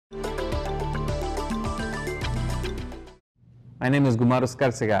My name is Gumaro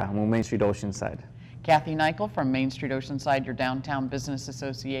Escarcega. I'm on MainStreet Oceanside. Cathy Nykiel from MainStreet Oceanside, your downtown business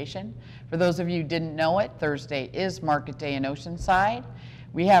association. For those of you who didn't know it, Thursday is Market Day in Oceanside.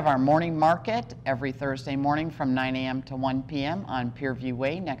 We have our morning market every Thursday morning from 9 a.m. to 1 p.m. on Pierview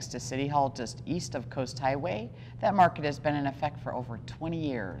Way next to City Hall, just east of Coast Highway. That market has been in effect for over 20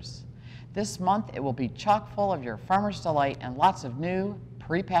 years. This month it will be chock full of your farmer's delight and lots of new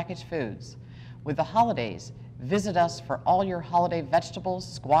prepackaged foods. With the holidays, visit us for all your holiday vegetables,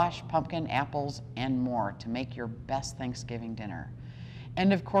 squash, pumpkin, apples, and more to make your best Thanksgiving dinner.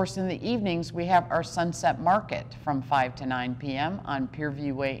 And of course, in the evenings, we have our Sunset Market from 5 to 9 p.m. on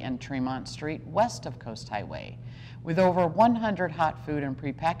Pierview Way and Tremont Street, west of Coast Highway. With over 100 hot food and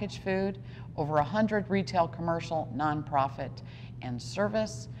prepackaged food, over 100 retail, commercial, nonprofit, and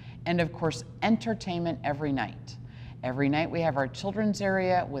service, and of course, entertainment every night. Every night we have our children's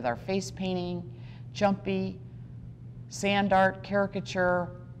area with our face painting, jumpy, sand art, caricature,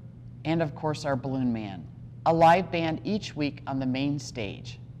 and of course our balloon man. A live band each week on the main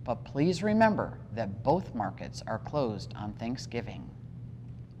stage. But please remember that both markets are closed on Thanksgiving.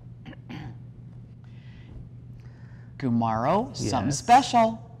 Gumaro, something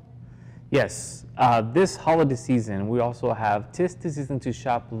special. Yes, this holiday season we also have 'Tis the Season to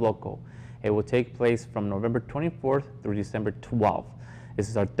Shop Local. It will take place from November 24th through December 12th. This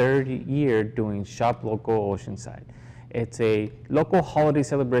is our third year doing Shop Local Oceanside. It's a local holiday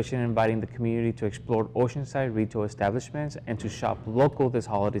celebration inviting the community to explore Oceanside retail establishments and to shop local this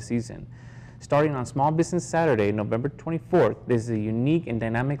holiday season. Starting on Small Business Saturday, November 24th, this is a unique and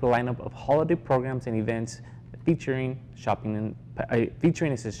dynamic lineup of holiday programs and events featuring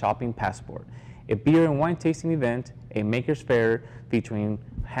as a shopping passport, a beer and wine tasting event, a maker's fair featuring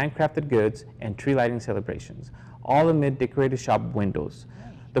handcrafted goods, and tree lighting celebrations, all amid decorated shop windows.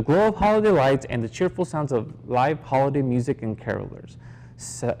 The glow of holiday lights and the cheerful sounds of live holiday music and carolers.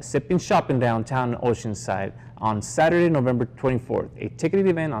 Sip and shop in downtown Oceanside on Saturday, November 24th, a ticketed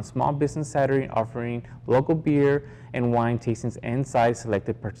event on Small Business Saturday offering local beer and wine tastings inside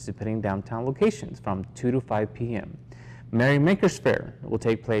selected participating downtown locations from 2 to 5 p.m. Merry Makers Fair will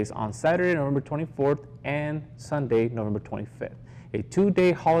take place on Saturday, November 24th and Sunday, November 25th. A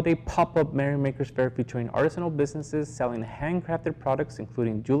two-day holiday pop-up Merry Makers Fair featuring artisanal businesses selling handcrafted products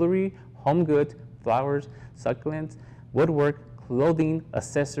including jewelry, home goods, flowers, succulents, woodwork, clothing,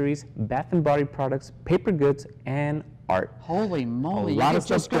 accessories, bath and body products, paper goods, and art. Holy moly, A lot you of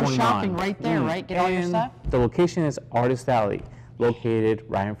stuff just go going shopping on. right there, right? Get all your stuff? The location is Artist Alley, located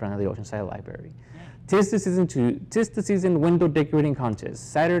right in front of the Oceanside Library. Tis the Season Window Decorating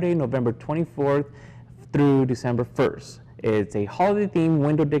Contest, Saturday, November 24th through December 1st. It's a holiday-themed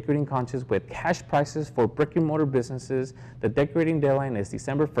window decorating contest with cash prizes for brick-and-mortar businesses. The decorating deadline is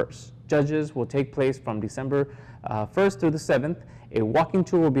December 1st. Judges will take place from December 1st through the 7th. A walking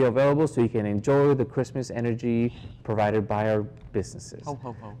tour will be available so you can enjoy the Christmas energy provided by our businesses. Ho,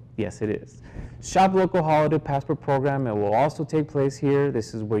 ho, ho. Yes, it is. Shop Local Holiday Passport Program. It will also take place here.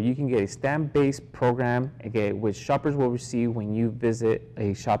 This is where you can get a stamp-based program, again, which shoppers will receive when you visit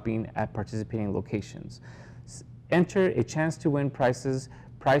a shopping at participating locations. Enter a chance to win prizes.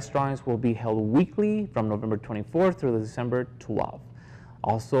 Prize drawings will be held weekly from November 24th through December 12th.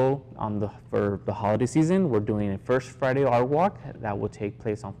 Also, for the holiday season, we're doing a First Friday Art Walk that will take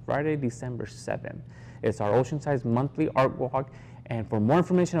place on Friday, December 7th. It's our Oceanside's monthly art walk. And for more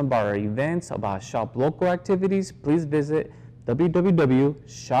information about our events, about Shop Local activities, please visit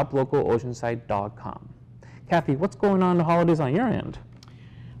www.shoplocaloceanside.com. Cathy, what's going on in the holidays on your end?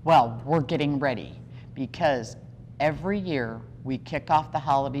 Well, we're getting ready because every year we kick off the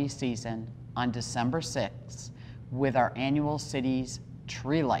holiday season on December 6th with our annual city's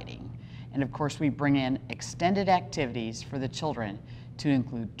tree lighting. And of course we bring in extended activities for the children to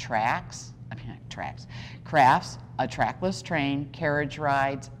include crafts, a trackless train, carriage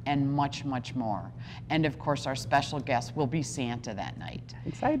rides, and much, much more. And of course our special guest will be Santa that night.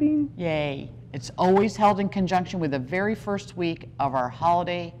 Exciting. Yay. It's always held in conjunction with the very first week of our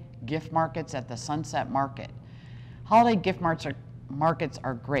holiday gift markets at the Sunset Market. Holiday gift markets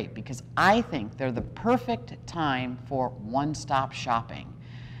are great because I think they're the perfect time for one-stop shopping.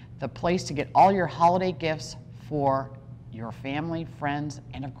 The place to get all your holiday gifts for your family, friends,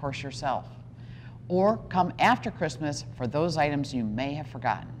 and of course yourself. Or come after Christmas for those items you may have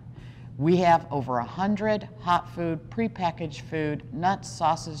forgotten. We have over 100 hot food, prepackaged food, nuts,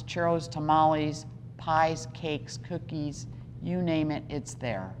 sauces, churros, tamales, pies, cakes, cookies, you name it, it's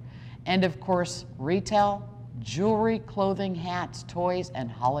there. And of course, retail, jewelry, clothing, hats, toys,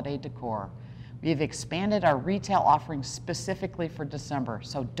 and holiday decor. We've expanded our retail offerings specifically for December,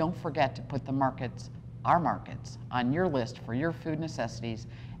 so don't forget to put the markets our markets on your list for your food necessities,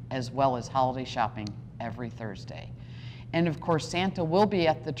 as well as holiday shopping every Thursday. And of course, Santa will be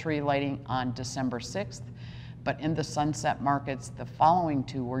at the tree lighting on December 6th, but in the Sunset Markets the following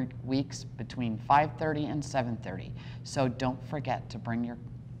 2 weeks between 5:30 and 7:30. So don't forget to bring your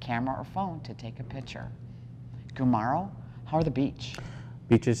camera or phone to take a picture. Gumaro, how are the beach?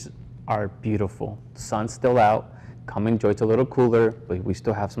 Beaches are beautiful. The sun's still out. Come enjoy. It's a little cooler, but we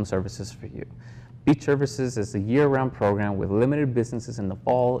still have some services for you. Beach Services is a year-round program with limited businesses in the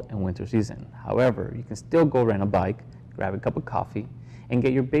fall and winter season. However, you can still go rent a bike, grab a cup of coffee, and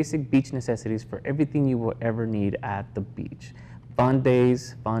get your basic beach necessities for everything you will ever need at the beach. Fun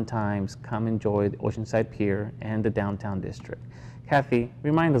days, fun times. Come enjoy the Oceanside Pier and the downtown district. Cathy,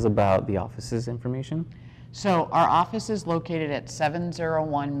 remind us about the office's information. So our office is located at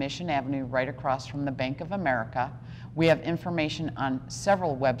 701 Mission Avenue, right across from the Bank of America. We have information on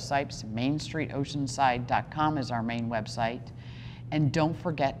several websites. MainStreetOceanside.com is our main website. And don't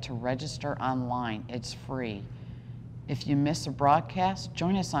forget to register online. It's free. If you miss a broadcast,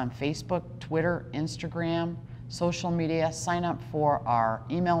 join us on Facebook, Twitter, Instagram, social media. Sign up for our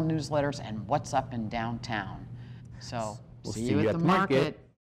email newsletters and What's Up in Downtown. So We'll see you at the market.